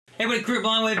Hey, everybody, crew,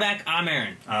 blind way back. I'm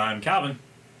Aaron. I'm Calvin.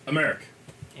 I'm Eric.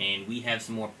 And we have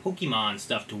some more Pokemon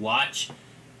stuff to watch.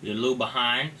 We're a little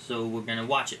behind, so we're going to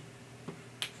watch it.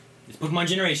 It's Pokemon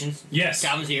Generations. Yes.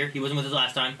 Calvin's here. He wasn't with us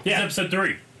last time. Yeah. It's episode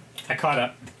 3. I caught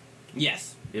up.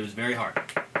 Yes. It was very hard,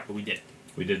 but we did it.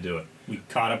 We did do it. We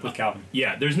caught up with Calvin.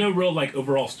 Yeah, there's no real, like,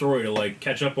 overall story to, like,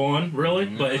 catch up on, really.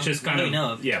 No, but it's just kind not of... that we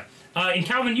know of. Yeah. And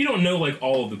Calvin, you don't know, like,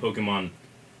 all of the Pokemon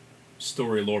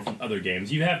story lore from other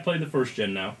games. You have played the first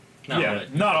gen now. Not yeah, all of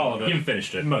it. not all of You it. haven't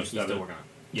finished it. Most He's of still it. working on it.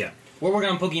 Yeah. We're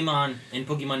working on Pokemon in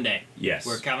Pokemon Day. Yes.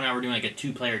 Where Calvin and I were doing like a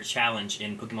 2-player challenge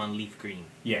in Pokemon Leaf Green.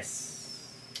 Yes.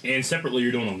 And separately,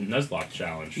 you're doing a Nuzlocke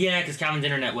challenge. Yeah, because Calvin's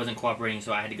internet wasn't cooperating,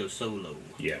 so I had to go solo.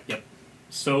 Yeah. Yep.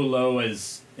 So low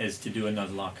as to do a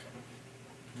Nuzlocke.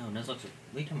 No, Nuzlocke's a...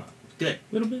 What are you talking about? It's good. A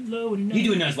little bit low and You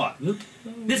do a Nuzlocke.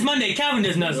 This Monday, Calvin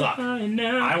does Nuzlocke.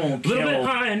 I won't little kill bit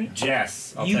high and...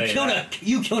 Jess. I'll You tell you killed that.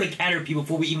 you killed a Caterpie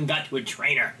before we even got to a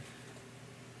trainer.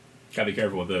 Gotta be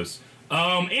careful with those.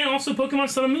 And also Pokemon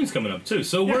Sun and Moon's coming up, too.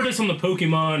 So we're just on the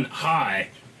Pokemon high.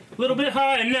 A little bit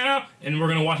high now. And we're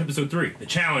gonna watch episode 3, The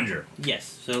Challenger. Yes,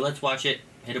 so let's watch it.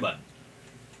 Hit a button.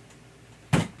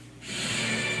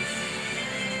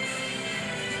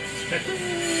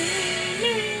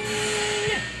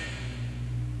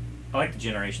 I like the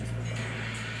Generations.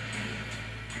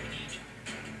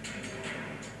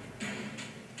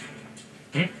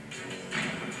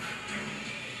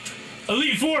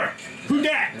 Elite Four! Who Is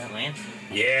dat? that Lance?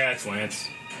 Yeah, it's Lance.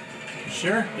 You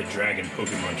sure? The Dragon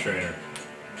Pokemon Trainer.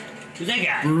 Who's that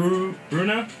guy? Bruno?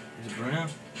 Is it Bruno?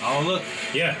 Oh, look.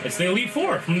 Yeah, it's the Elite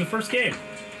Four from the first game.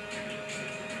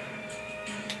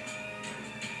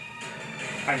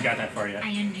 I haven't got that far yet.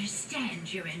 I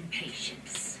understand your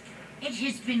impatience. It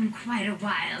has been quite a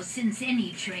while since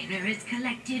any trainer has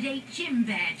collected 8 gym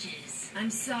badges. I'm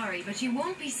sorry, but you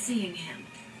won't be seeing him.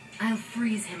 I'll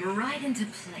freeze him right into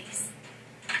place.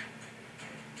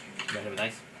 You got him with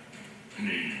ice?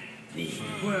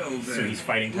 Well then, So he's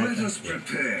fighting let Titan? us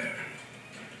prepare.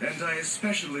 And I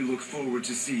especially look forward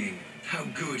to seeing how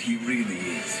good he really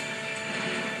is.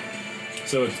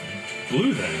 So it's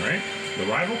blue then, right? The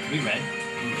rival? We read.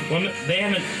 Well, they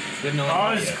haven't... We have no way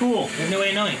Oh, of this is knowing. cool. We have no way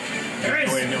of knowing. There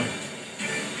is! Wait, no.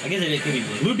 I guess it could be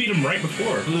blue. Blue beat him right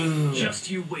before. Blue.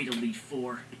 Just you wait, Elite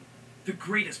Four. The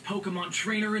greatest Pokemon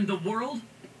trainer in the world?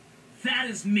 That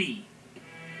is me.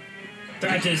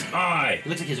 That is I. It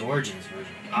looks like his Origins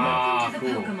version. Welcome to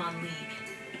the cool. Pokemon League.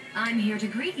 I'm here to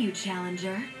greet you,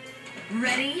 Challenger.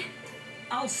 Ready?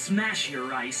 I'll smash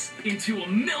your ice into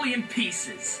 1,000,000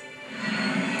 pieces.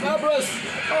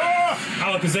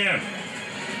 Alakazam.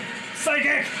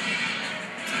 Psychic!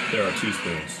 There are 2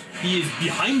 spoons. He is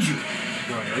behind you.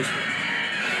 You're on your spoon.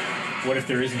 What if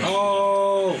there is no?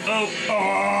 Oh!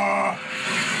 Oh!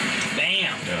 Bam!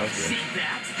 Yeah, that's See good.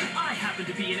 that? I happen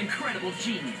to be an incredible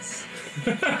genius.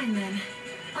 Fine then.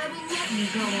 I will let you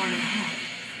go on ahead.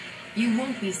 You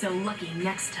won't be so lucky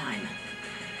next time.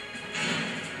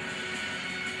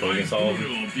 Go against all of them.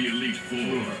 Bruno of the Elite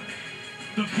Four.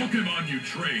 The Pokemon you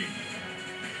train.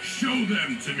 Show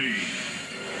them to me.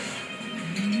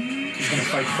 He's gonna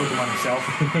fight Pokemon himself.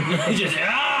 He just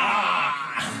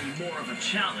Be more of a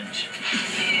challenge.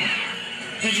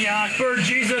 Pidgeot! Bird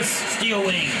Jesus! Steel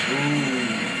Wing. Ooh.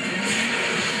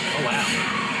 Oh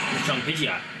wow. Good strong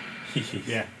Pidgeot.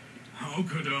 Yeah. How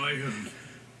could I have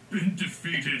been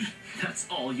defeated? That's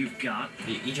all you've got.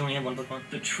 Each only have one Pokemon?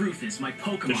 The truth is, my The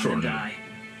Pokemon short and name. I,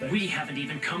 Thanks. we haven't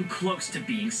even come close to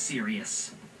being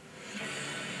serious.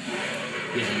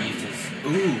 He hasn't used his.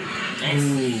 Ooh.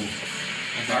 Nice.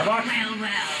 Arbok?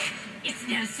 Well, it's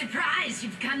no surprise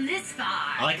you've come this far.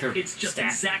 I like her. It's just stat.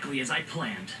 exactly as I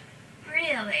planned.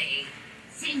 Really?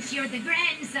 Since you're the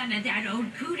grandson of that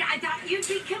old coot, I thought you'd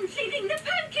be completing the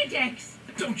Pokédex.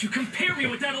 Don't you compare me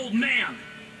with that old man!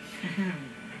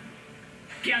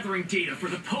 Gathering data for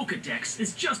the Pokédex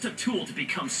is just a tool to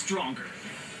become stronger.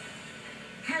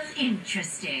 How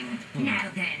interesting. Now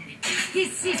then,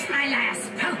 this is my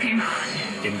last Pokémon.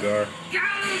 Gengar. Go,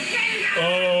 Gengar!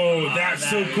 Oh, that's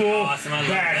so That is cool. Awesome. I love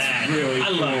That's that. really I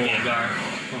cool. love Gengar.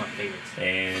 One of my favorites.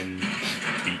 And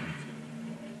beaten.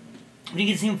 You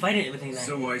can see him fight it with things like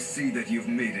So I see that you've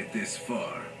made it this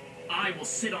far. I will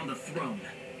sit on the throne.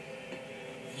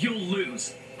 You'll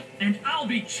lose, and I'll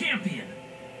be champion.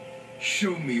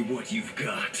 Show me what you've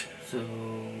got. So.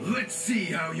 Let's see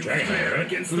how you Dragon, fare right?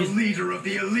 against Who the does- leader of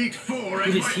the Elite Four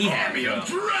and does my he have, army of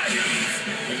though? dragons!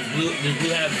 Does Blue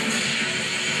have.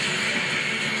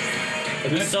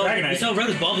 We saw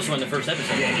Rhoda's Bulbasaur in the first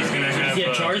episode. Yeah, he's gonna Does have. he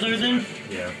have Charizard then?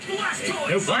 Yeah. Blastoise!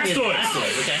 No, Blastoise!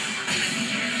 Blastoise, okay.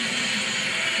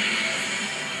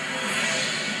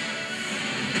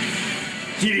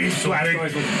 GD's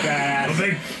Blastoise was badass.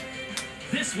 Big.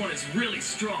 This one is really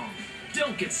strong.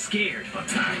 Don't get scared.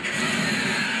 Attack.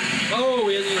 Oh,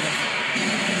 he has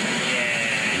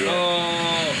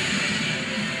Oh.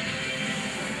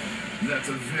 That's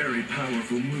a very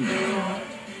powerful move.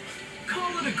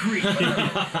 Call it agreed.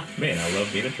 Man, I love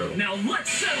being a turtle. Now let's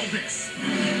settle this.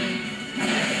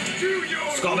 Do your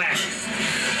Skull Bash.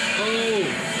 Oh.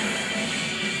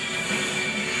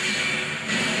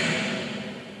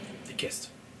 They kissed.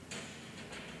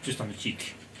 Just on the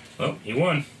cheek. Oh, he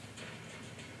won.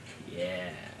 Yeah.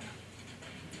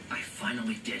 I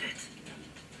finally did it.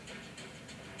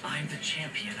 I'm the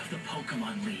champion of the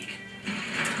Pokemon League.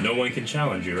 No one can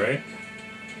challenge you, right?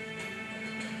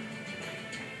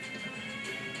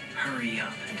 Hurry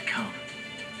up and come.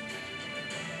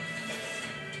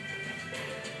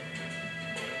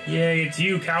 Yay, it's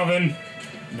you, Calvin.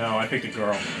 No, I picked a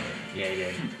girl.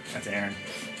 Yeah. That's Aaron.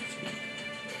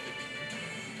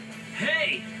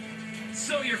 Hey!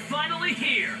 So you're finally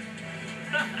here!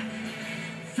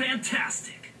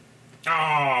 Fantastic!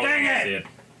 Oh, Dang that's it!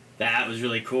 That was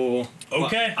really cool.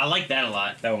 Okay. Well, I like that a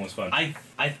lot. That one was fun.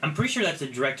 I'm pretty sure that's a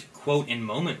direct quote and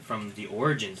moment from the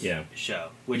Origins show,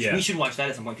 which we should watch that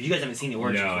at some point because you guys haven't seen the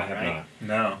Origins no, one, I have right? not.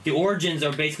 No. The Origins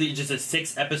are basically just a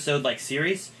 6-episode like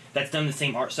series that's done the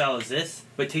same art style as this,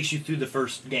 but takes you through the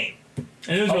first game.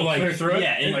 And those are like, clear through it?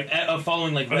 Yeah, and like,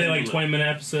 following like. are they Red like and Blue. 20-minute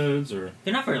episodes or?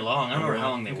 They're not very long. I don't remember really? how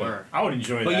long they Okay. were. I would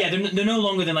enjoy But that. yeah, they're no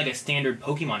longer than like a standard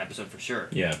Pokemon episode for sure.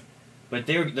 Yeah. But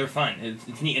they're fun.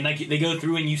 It's neat, and like they go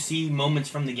through and you see moments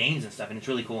from the games and stuff, and it's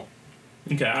really cool.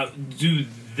 Okay. Do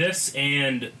this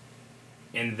and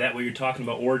that what you're talking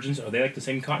about Origins? Are they like the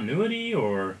same continuity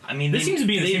or? I mean, this seems to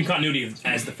be the they- same continuity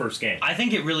as the first game. I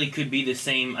think it really could be the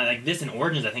same. Like this and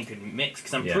Origins, I think could mix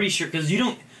because I'm Yeah. pretty sure because you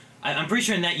don't. I'm pretty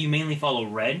sure in that you mainly follow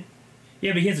Red.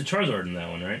 Yeah, but he has a Charizard in that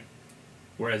one, right?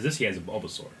 Whereas this he has a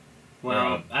Bulbasaur.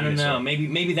 Well, I don't know.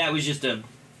 Maybe that was just a.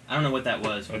 I don't know what that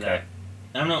was for Okay. that.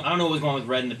 I don't know what was going on with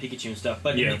Red and the Pikachu and stuff.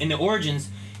 But Yeah. in the Origins,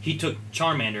 he took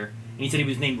Charmander and he said he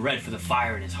was named Red for the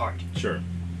fire in his heart, Sure.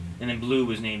 and then Blue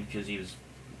was named because he was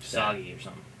soggy or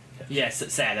something. Yeah,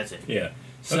 sad. That's it. Yeah.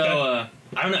 So Okay.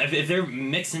 I don't know if they're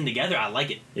mixing together. I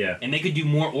like it, Yeah. and they could do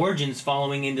more Origins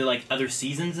following into like other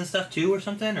seasons and stuff too, or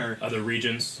something. Or Other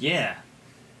regions. yeah,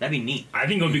 that'd be neat. I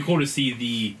think it would be cool to see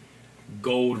the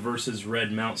Gold versus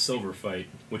Red Mount Silver fight,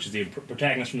 which is the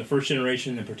protagonist from the first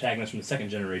generation and the protagonist from the second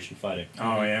generation fighting.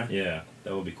 Oh, yeah? Yeah,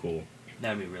 that would be cool.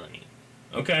 That'd be really neat.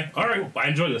 Okay. All right. I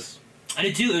enjoyed this. I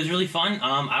did too. It was really fun.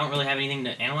 I don't really have anything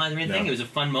to analyze or anything. No. It was a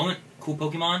fun moment. Cool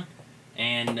Pokemon,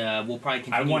 and we'll probably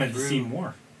continue. I wanted through. to see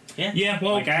more. Yeah. Yeah.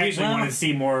 Well, Like, I actually well, wanted to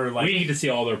see more, like, we need to see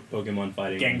all their Pokemon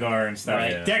fighting. Gengar and stuff.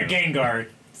 Right. That Gengar,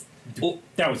 O-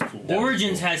 that was cool.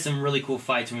 Origins cool. has some really cool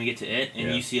fights when we get to it, and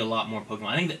Yeah. you see a lot more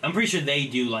Pokemon. I'm pretty sure they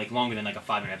do like longer than like a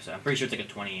 5-minute episode. I'm pretty sure it's like a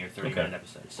 20 or 30-minute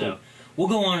episode. So Cool. we'll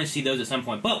go on and see those at some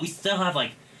point. But we still have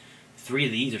like 3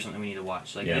 of these or something we need to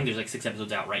watch. Like I Yeah. think there's like 6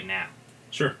 episodes out right now.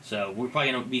 Sure. So you're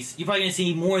probably gonna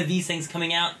see more of these things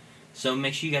coming out. So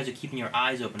make sure you guys are keeping your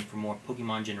eyes open for more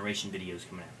Pokemon Generation videos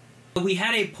coming out. We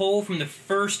had a poll from the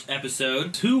first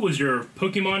episode. Who was your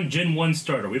Pokemon Gen 1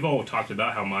 starter? We've all talked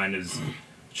about how mine is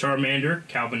Charmander.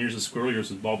 Calvin, yours is Squirtle.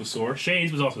 Yours was Bulbasaur.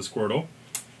 Shane's was also Squirtle.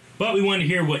 But we wanted to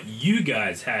hear what you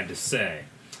guys had to say.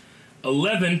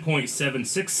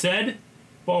 11.76 said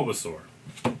Bulbasaur.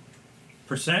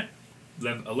 Percent?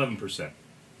 11%.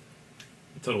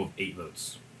 A total of 8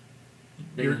 votes.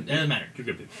 It doesn't matter. You're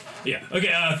good people. Yeah. Okay,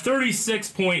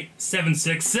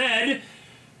 36.76 said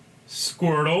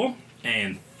Squirtle,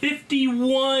 and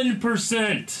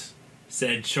 51%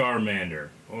 said Charmander.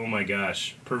 Oh my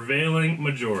gosh. Prevailing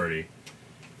majority.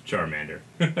 Charmander.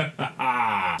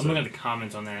 I'm looking at the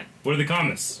comments on that. What are the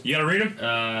comments? You gotta read them?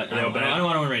 I all don't bad?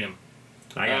 want to read them.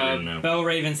 I gotta read them now. Bell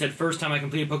Raven said, first time I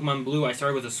completed Pokemon Blue, I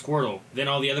started with a Squirtle. Then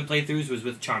all the other playthroughs was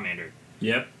with Charmander.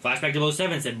 Yep. Flashback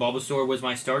 007 said Bulbasaur was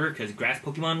my starter because grass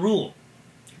Pokemon rule.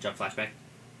 Good job, Flashback.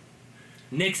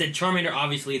 Nick said Charmander,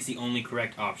 obviously it's the only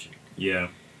correct option. Yeah.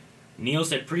 Neil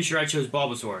said, pretty sure I chose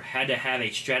Bulbasaur. Had to have a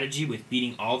strategy with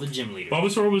beating all the gym leaders.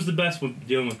 Bulbasaur was the best with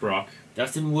dealing with Brock.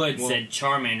 Dustin Wood Well- said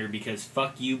Charmander because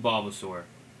fuck you, Bulbasaur.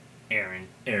 Aaron.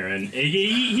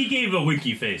 He gave a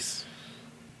winky face.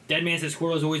 Deadman says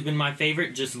Squirtle has always been my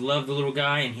favorite. Just love the little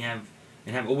guy and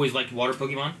have always liked water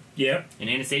Pokemon. Yep. And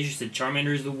Anastasia said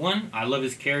Charmander is the one. I love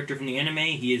his character from the anime.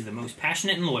 He is the most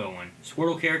passionate and loyal one.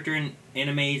 Squirtle character in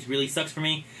animes really sucks for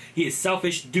me. He is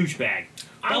selfish douchebag.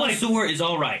 Bulbasaur is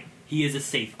alright. He is a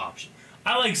safe option.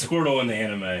 I like Squirtle in the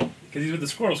anime because he's with the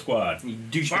Squirtle Squad. You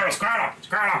douchebag.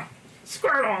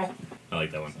 Squirtle! I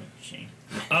like that one. Shane.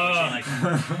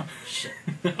 Shit.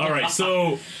 All right,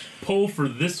 so poll for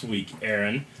this week,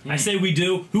 Aaron. I say we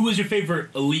do. Who was your favorite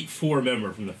Elite Four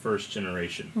member from the first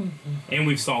generation? And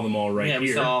we saw them all right yeah, here.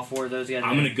 we saw all 4 of those guys.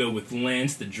 I'm gonna go with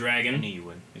Lance the Dragon. I knew you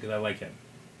would. Because I like him.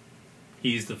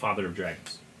 He's the father of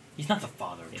dragons. He's not the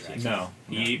father of dragons. No.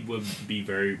 He would be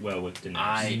very well with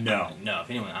Daenerys. No. If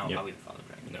anyone, I'll Yep. be the father of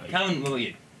dragons. No, Calvin, what about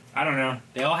you? I don't know.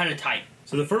 They all had a type.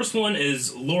 So the first one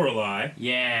is Lorelai.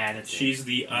 Yeah, that's She's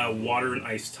the water and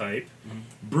ice type. Mm-hmm.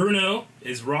 Bruno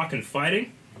is rock and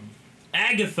fighting.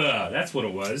 Agatha, that's what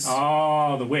it was,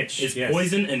 Oh, the witch. is yes.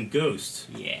 poison and ghost.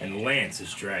 Yeah. And Lance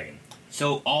is dragon.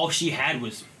 So all she had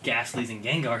was Ghastlies and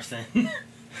Gengars then.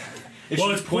 If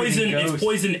Well, she's it's poison. ghost- It's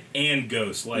poison and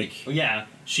ghost. Like Yeah.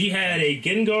 she had a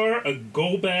Gengar, a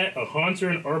Golbat, a Haunter,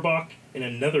 an Arbok, and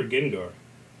another Gengar. I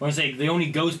want to say the only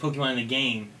ghost Pokemon in the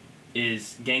game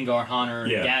is Gengar, Haunter,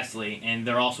 and Yeah. Ghastly, and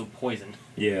they're also poisoned.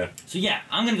 Yeah. So yeah,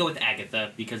 I'm gonna go with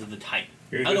Agatha because of the type.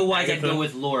 You're gonna go Otherwise, I'd Agatha? go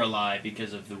with Lorelai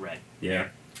because of the red. Yeah.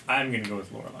 I'm gonna go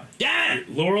with Lorelai. Yeah.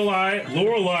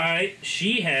 Lorelai,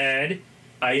 she had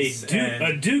Ice a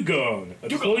Dugong, a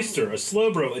Cloyster, a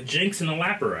Slowbro, a Jinx, and a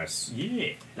Lapras.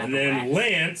 Yeah. And then Lapras.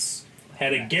 Lance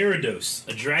had a Gyarados,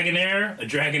 a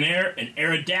Dragonair, an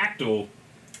Aerodactyl,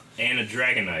 and a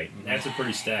Dragonite. That's a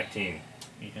pretty stacked team.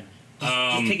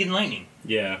 Just taking lightning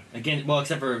Yeah. again. Well,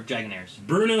 except for Dragonairs.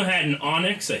 Bruno had an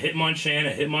Onix, a Hitmonchan,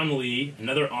 a Hitmonlee,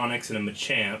 another Onix, and a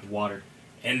Machamp. Water.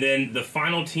 And then the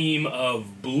final team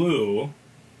of Blue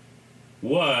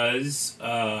was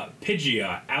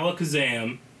Pidgeot,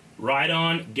 Alakazam,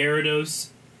 Rhydon, Gyarados,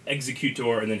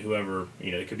 Executor, and then whoever,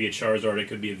 it could be a Charizard, it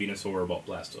could be a Venusaur or a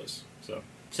Blastoise. So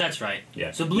that's right.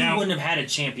 Yeah. So Blue Now- wouldn't have had a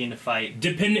champion to fight.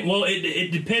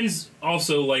 It depends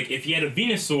also, like, if you had a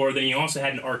Venusaur, then you also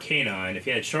had an Arcanine. If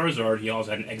you had a Charizard, he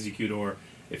also had an Executor.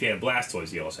 If you had a Blastoise,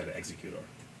 he also had an Executor.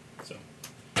 So,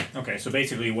 Okay, so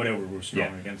basically whatever was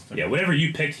strong Yeah. against him. yeah, whatever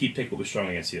you picked, he picked what was strong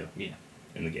against you. Yeah.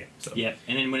 In the game. So, Yep.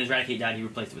 And then when his Raticate died, he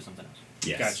replaced it with something else.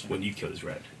 yes, Gotcha. when you killed his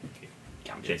red.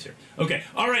 Count it. Chaser. Okay,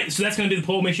 alright, so that's going to be the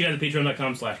poll. Make sure you guys at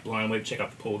patreon.com/blindwave. Check out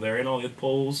the poll there and all the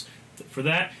polls for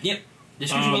that. Yep.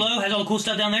 Description below has all the cool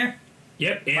stuff down there.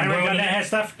 Yep, and Finally we're got on that has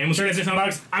stuff. we'll see you guys next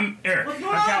time. I'm Eric. I'm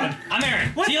Calvin. I'm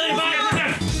Aaron. See you later.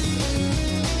 Bye.